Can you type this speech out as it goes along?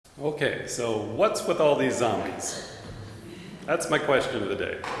Okay, so what's with all these zombies? That's my question of the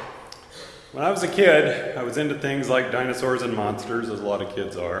day. When I was a kid, I was into things like dinosaurs and monsters, as a lot of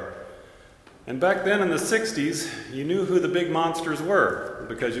kids are. And back then in the 60s, you knew who the big monsters were,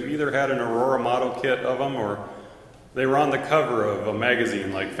 because you either had an Aurora model kit of them or they were on the cover of a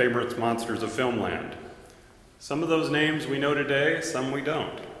magazine like Famous Monsters of Filmland. Some of those names we know today, some we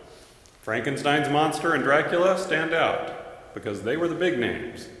don't. Frankenstein's monster and Dracula stand out because they were the big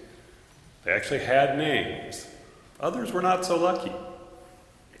names. They actually had names. Others were not so lucky.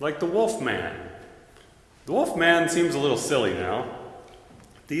 Like the Wolfman. The Wolfman seems a little silly now.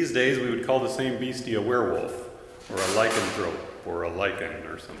 These days we would call the same beastie a werewolf, or a lycanthrope, or a lichen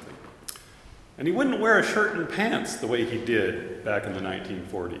or something. And he wouldn't wear a shirt and pants the way he did back in the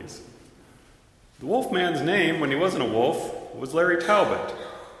 1940s. The Wolfman's name, when he wasn't a wolf, was Larry Talbot.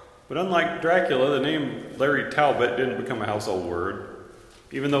 But unlike Dracula, the name Larry Talbot didn't become a household word.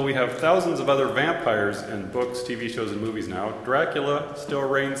 Even though we have thousands of other vampires in books, TV shows, and movies now, Dracula still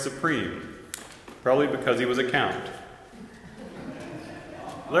reigns supreme, probably because he was a count.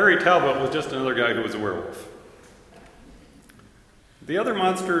 Larry Talbot was just another guy who was a werewolf. The other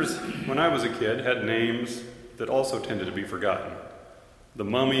monsters, when I was a kid, had names that also tended to be forgotten. The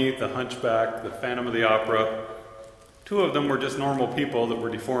Mummy, the Hunchback, the Phantom of the Opera. Two of them were just normal people that were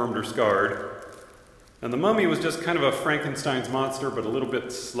deformed or scarred. And the Mummy was just kind of a Frankenstein's monster, but a little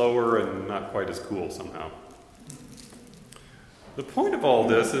bit slower and not quite as cool somehow. The point of all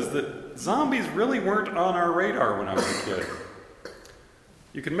this is that zombies really weren't on our radar when I was a kid.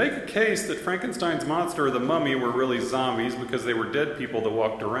 You can make a case that Frankenstein's monster or the Mummy were really zombies because they were dead people that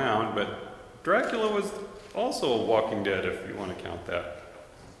walked around, but Dracula was also a walking dead, if you want to count that.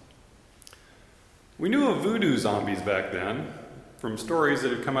 We knew of voodoo zombies back then, from stories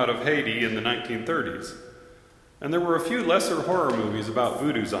that had come out of Haiti in the 1930s. And there were a few lesser horror movies about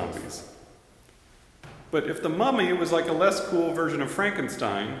voodoo zombies. But if the Mummy was like a less cool version of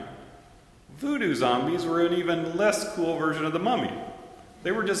Frankenstein, voodoo zombies were an even less cool version of the Mummy.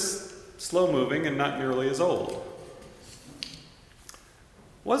 They were just slow-moving and not nearly as old. It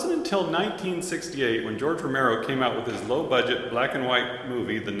wasn't until 1968, when George Romero came out with his low-budget black and white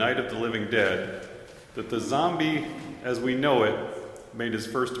movie, The Night of the Living Dead, that the zombie as we know it made his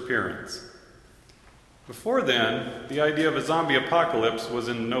first appearance. Before then, the idea of a zombie apocalypse was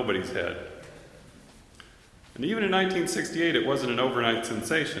in nobody's head. And even in 1968, it wasn't an overnight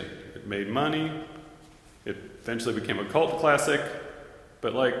sensation. It made money, it eventually became a cult classic,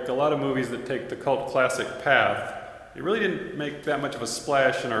 but like a lot of movies that take the cult classic path, it really didn't make that much of a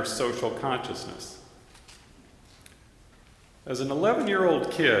splash in our social consciousness. As an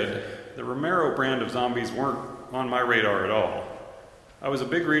 11-year-old kid, the Romero brand of zombies weren't on my radar at all. I was a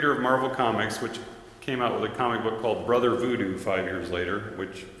big reader of Marvel Comics, which came out with a comic book called Brother Voodoo 5 years later,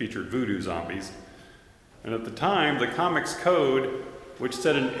 which featured voodoo zombies. And at the time, the comics code, which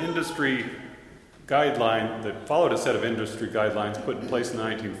set an industry guideline that followed a set of industry guidelines put in place in the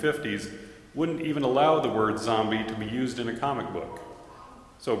 1950s, wouldn't even allow the word zombie to be used in a comic book.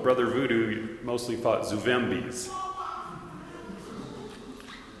 So Brother Voodoo mostly fought Zuvembis.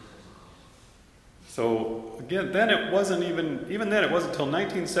 So again, then it wasn't even then it wasn't until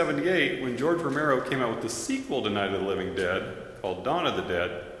 1978 when George Romero came out with the sequel to Night of the Living Dead, called Dawn of the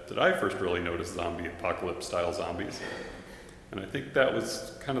Dead, that I first really noticed zombie apocalypse style zombies. And I think that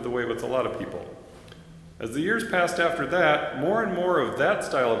was kind of the way with a lot of people. As the years passed after that, more and more of that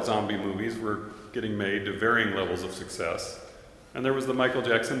style of zombie movies were getting made to varying levels of success. And there was the Michael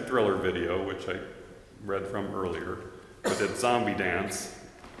Jackson Thriller video, which I read from earlier, with its zombie dance.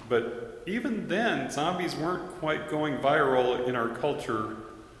 But even then, zombies weren't quite going viral in our culture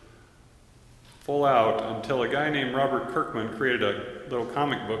full out until a guy named Robert Kirkman created a little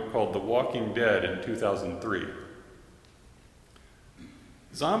comic book called The Walking Dead in 2003.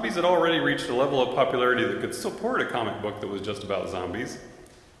 Zombies had already reached a level of popularity that could support a comic book that was just about zombies.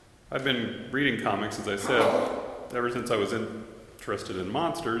 I've been reading comics, as I said, ever since I was interested in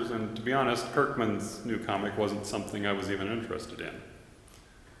monsters, and to be honest, Kirkman's new comic wasn't something I was even interested in.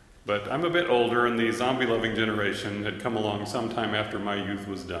 But I'm a bit older, and the zombie-loving generation had come along sometime after my youth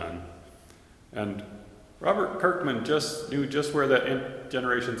was done. And Robert Kirkman knew just where that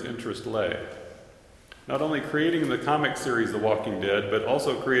generation's interest lay. Not only creating the comic series The Walking Dead, but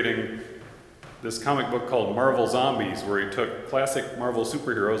also creating this comic book called Marvel Zombies, where he took classic Marvel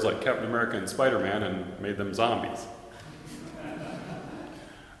superheroes like Captain America and Spider-Man and made them zombies.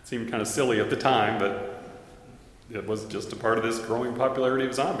 It seemed kind of silly at the time, but it was just a part of this growing popularity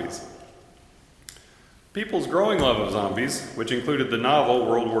of zombies. People's growing love of zombies, which included the novel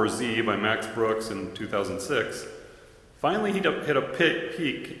World War Z by Max Brooks in 2006, finally hit a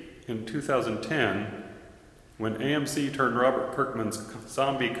peak in 2010 when AMC turned Robert Kirkman's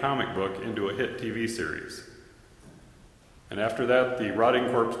zombie comic book into a hit TV series. And after that, the rotting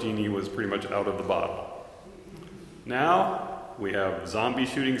corpse genie was pretty much out of the bottle. Now, we have zombie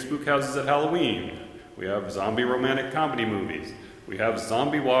shooting spook houses at Halloween. We have zombie romantic comedy movies. We have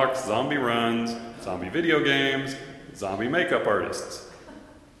zombie walks, zombie runs, zombie video games, zombie makeup artists.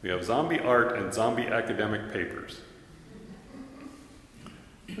 We have zombie art and zombie academic papers.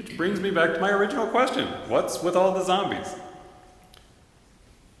 Which brings me back to my original question. What's with all the zombies?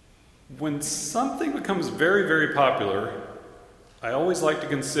 When something becomes very, very popular, I always like to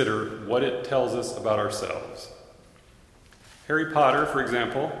consider what it tells us about ourselves. Harry Potter, for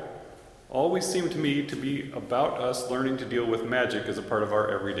example, always seemed to me to be about us learning to deal with magic as a part of our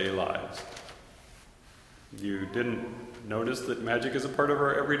everyday lives. You didn't notice that magic is a part of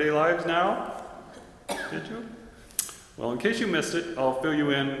our everyday lives now? Did you? Well, in case you missed it, I'll fill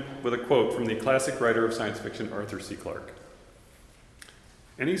you in with a quote from the classic writer of science fiction, Arthur C. Clarke.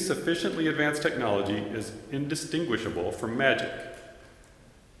 Any sufficiently advanced technology is indistinguishable from magic.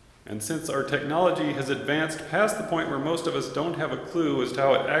 And since our technology has advanced past the point where most of us don't have a clue as to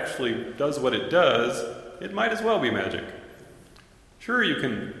how it actually does what it does, it might as well be magic. Sure, you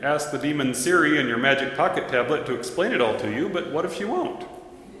can ask the demon Siri in your magic pocket tablet to explain it all to you, but what if she won't?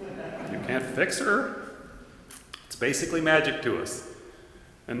 You can't fix her. It's basically magic to us.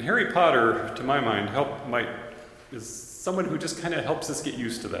 And Harry Potter, to my mind, is someone who just kind of helps us get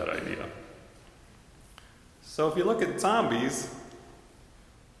used to that idea. So if you look at zombies,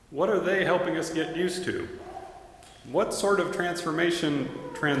 what are they helping us get used to? What sort of transition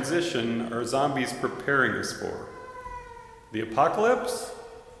are zombies preparing us for? The apocalypse?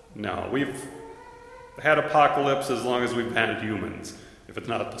 No, we've had apocalypse as long as we've had humans. If it's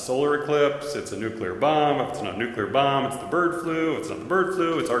not the solar eclipse, it's a nuclear bomb. If it's not a nuclear bomb, it's the bird flu. If it's not the bird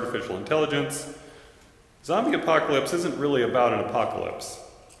flu, it's artificial intelligence. Zombie apocalypse isn't really about an apocalypse.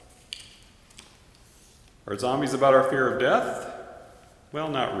 Are zombies about our fear of death? Well,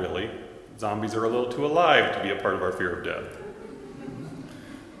 not really. Zombies are a little too alive to be a part of our fear of death.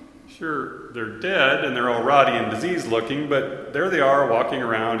 Sure, they're dead and they're all rotty and diseased looking, but there they are walking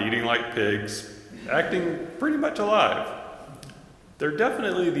around, eating like pigs, acting pretty much alive. They're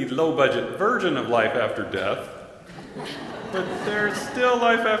definitely the low-budget version of life after death, but there's still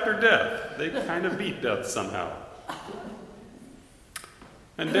life after death. They kind of beat death somehow.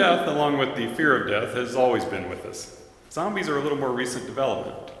 And death, along with the fear of death, has always been with us. Zombies are a little more recent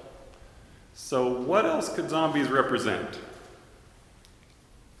development. So what else could zombies represent?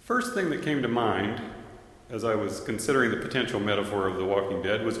 First thing that came to mind as I was considering the potential metaphor of The Walking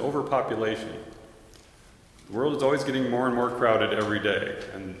Dead was overpopulation. The world is always getting more and more crowded every day,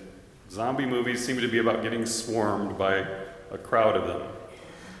 and zombie movies seem to be about getting swarmed by a crowd of them.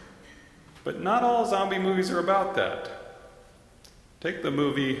 But not all zombie movies are about that. Take the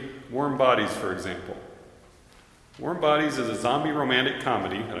movie Warm Bodies, for example. Warm Bodies is a zombie romantic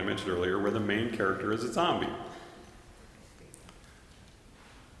comedy that I mentioned earlier where the main character is a zombie.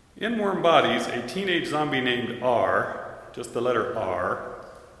 In Warm Bodies, a teenage zombie named R, just the letter R,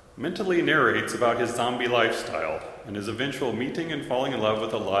 mentally narrates about his zombie lifestyle and his eventual meeting and falling in love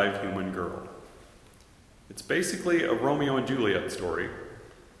with a live human girl. It's basically a Romeo and Juliet story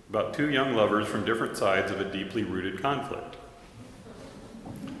about two young lovers from different sides of a deeply rooted conflict.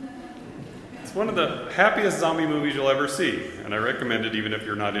 It's one of the happiest zombie movies you'll ever see, and I recommend it even if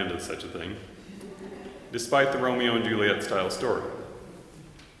you're not into such a thing, despite the Romeo and Juliet style story.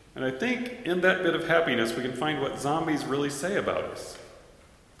 And I think in that bit of happiness we can find what zombies really say about us.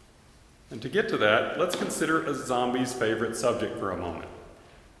 And to get to that, let's consider a zombie's favorite subject for a moment: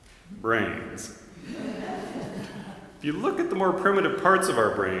 brains. If you look at the more primitive parts of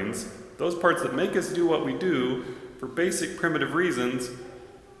our brains, those parts that make us do what we do for basic primitive reasons,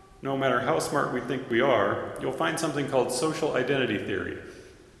 no matter how smart we think we are, you'll find something called social identity theory.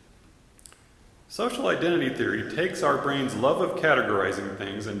 Social identity theory takes our brain's love of categorizing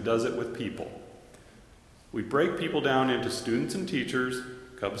things and does it with people. We break people down into students and teachers,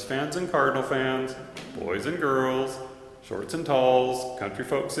 Cubs fans and Cardinal fans, boys and girls, shorts and talls, country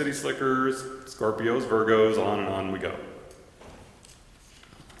folk, city slickers, Scorpios, Virgos, on we go.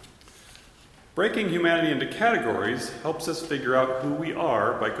 Breaking humanity into categories helps us figure out who we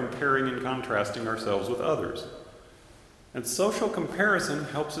are by comparing and contrasting ourselves with others. And social comparison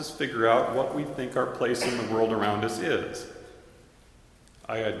helps us figure out what we think our place in the world around us is.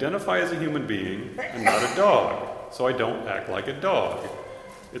 I identify as a human being and not a dog, so I don't act like a dog.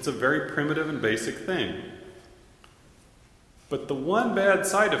 It's a very primitive and basic thing. But the one bad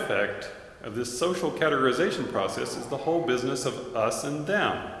side effect of this social categorization process is the whole business of us and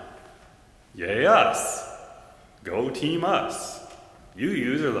them. Yay us. Go team us.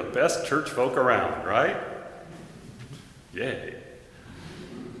 You are the best church folk around, right? Yay.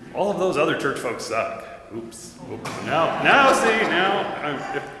 All of those other church folks suck. Oops. Now,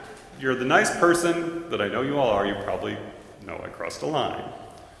 if you're the nice person that I know you all are, you probably know I crossed a line.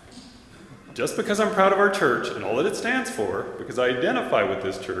 Just because I'm proud of our church and all that it stands for, because I identify with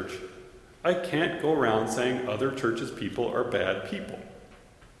this church, I can't go around saying other churches' people are bad people.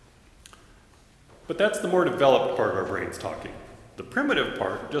 But that's the more developed part of our brains talking. The primitive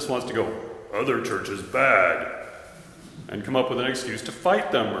part just wants to go, other churches bad, and come up with an excuse to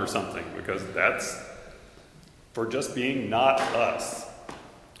fight them or something, because that's for just being not us.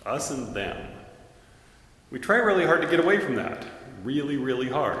 Us and them. We try really hard to get away from that. Really, really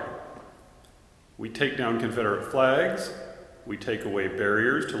hard. We take down Confederate flags. We take away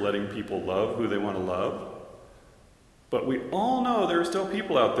barriers to letting people love who they want to love. But we all know there are still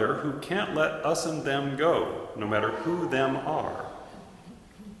people out there who can't let us and them go, no matter who them are.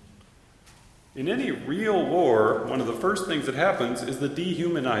 In any real war, one of the first things that happens is the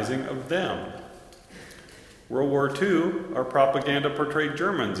dehumanizing of them. World War II, our propaganda portrayed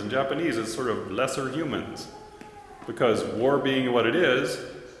Germans and Japanese as sort of lesser humans. Because war being what it is,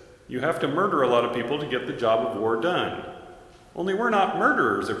 you have to murder a lot of people to get the job of war done. Only we're not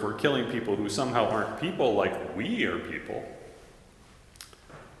murderers if we're killing people who somehow aren't people like we are people.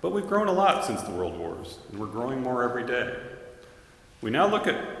 But we've grown a lot since the World Wars, and we're growing more every day. We now look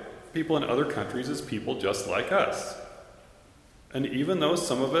at people in other countries as people just like us. And even though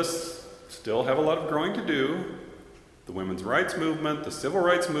some of us still have a lot of growing to do, the women's rights movement, the civil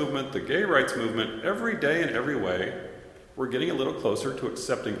rights movement, the gay rights movement, every day in every way, we're getting a little closer to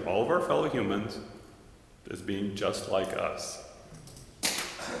accepting all of our fellow humans as being just like us.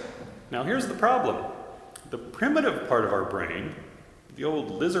 Now here's the problem. The primitive part of our brain, the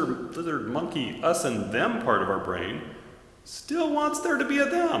old lizard, monkey, us and them part of our brain, still wants there to be a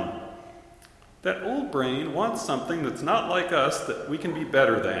them. That old brain wants something that's not like us that we can be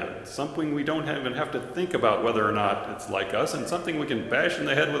better than, something we don't even have to think about whether or not it's like us, and something we can bash in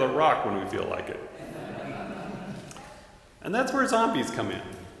the head with a rock when we feel like it. And that's where zombies come in.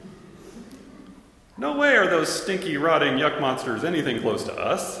 No way are those stinky, rotting yuck monsters anything close to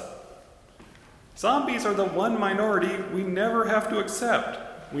us. Zombies are the one minority we never have to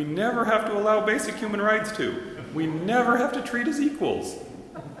accept. We never have to allow basic human rights to. We never have to treat as equals.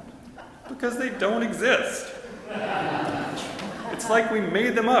 Because they don't exist. It's like we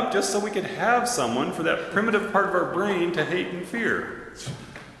made them up just so we could have someone for that primitive part of our brain to hate and fear.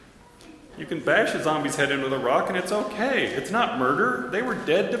 You can bash a zombie's head in with a rock and it's okay. It's not murder. They were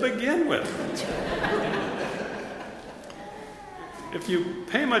dead to begin with. If you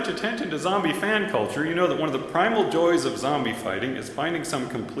pay much attention to zombie fan culture, you know that one of the primal joys of zombie fighting is finding some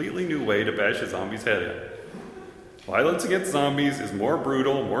completely new way to bash a zombie's head in. Violence against zombies is more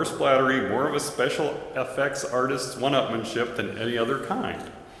brutal, more splattery, more of a special effects artist's one-upmanship than any other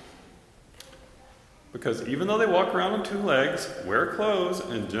kind. Because even though they walk around on two legs, wear clothes,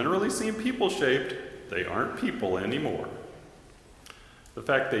 and generally seem people-shaped, they aren't people anymore. The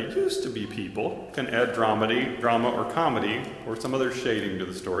fact they used to be people can add drama or comedy, or some other shading to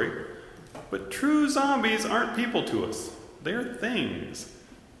the story. But true zombies aren't people to us. They're things.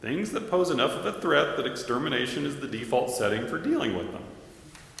 Things that pose enough of a threat that extermination is the default setting for dealing with them.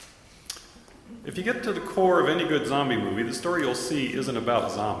 If you get to the core of any good zombie movie, the story you'll see isn't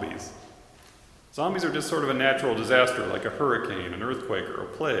about zombies. Zombies are just sort of a natural disaster, like a hurricane, an earthquake, or a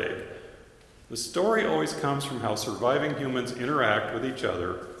plague. The story always comes from how surviving humans interact with each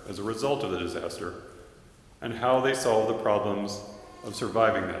other as a result of the disaster, and how they solve the problems of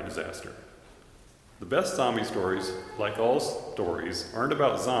surviving that disaster. The best zombie stories, like all stories, aren't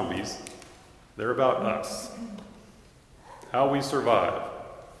about zombies, they're about us. How we survive,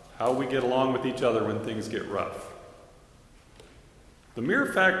 how we get along with each other when things get rough. The mere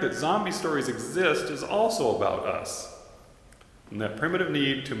fact that zombie stories exist is also about us, and that primitive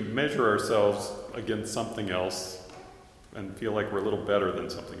need to measure ourselves against something else and feel like we're a little better than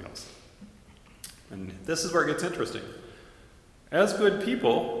something else. And this is where it gets interesting. As good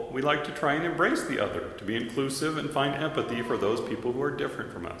people, we like to try and embrace the other, to be inclusive and find empathy for those people who are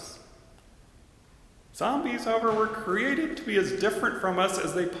different from us. Zombies, however, were created to be as different from us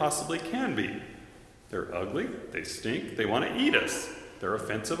as they possibly can be. They're ugly, they stink, they want to eat us. They're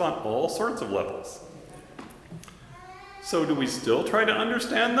offensive on all sorts of levels. So do we still try to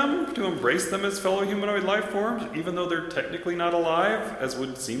understand them, to embrace them as fellow humanoid life forms, even though they're technically not alive, as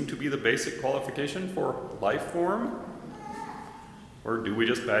would seem to be the basic qualification for life form? Or do we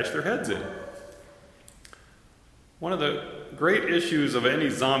just bash their heads in? One of the great issues of any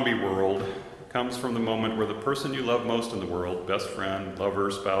zombie world comes from the moment where the person you love most in the world, best friend,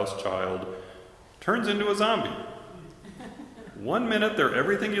 lover, spouse, child, turns into a zombie. 1 minute they're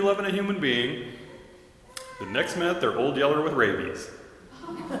everything you love in a human being, the next minute they're Old Yeller with rabies.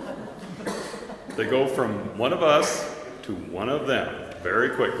 They go from one of us to one of them very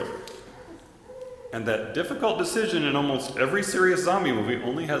quickly. And that difficult decision in almost every serious zombie movie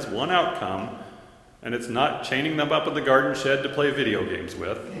only has one outcome, and it's not chaining them up in the garden shed to play video games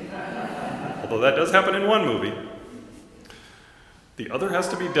with, although that does happen in one movie. The other has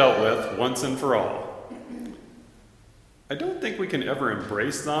to be dealt with once and for all. I don't think we can ever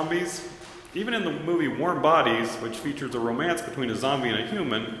embrace zombies. Even in the movie Warm Bodies, which features a romance between a zombie and a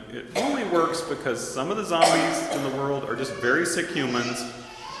human, it only works because some of the zombies in the world are just very sick humans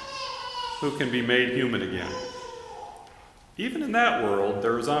who can be made human again. Even in that world,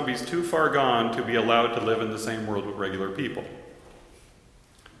 there are zombies too far gone to be allowed to live in the same world with regular people.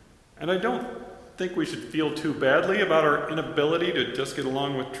 And I don't think we should feel too badly about our inability to just get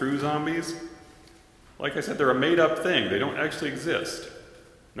along with true zombies. Like I said, they're a made-up thing. They don't actually exist.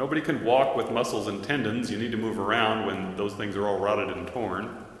 Nobody can walk with muscles and tendons. You need to move around when those things are all rotted and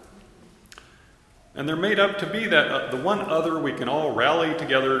torn. And they're made up to be that the one other we can all rally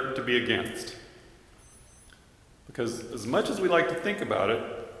together to be against. Because as much as we like to think about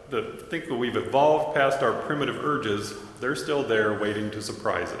it, think that we've evolved past our primitive urges, they're still there waiting to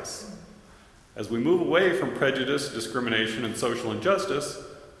surprise us. As we move away from prejudice, discrimination, and social injustice,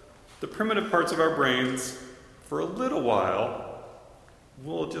 the primitive parts of our brains, for a little while,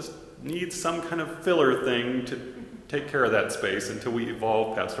 will just need some kind of filler thing to take care of that space until we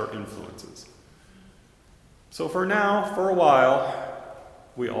evolve past our influences. So for now, for a while,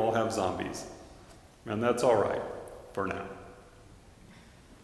 we all have zombies. And that's all right for now.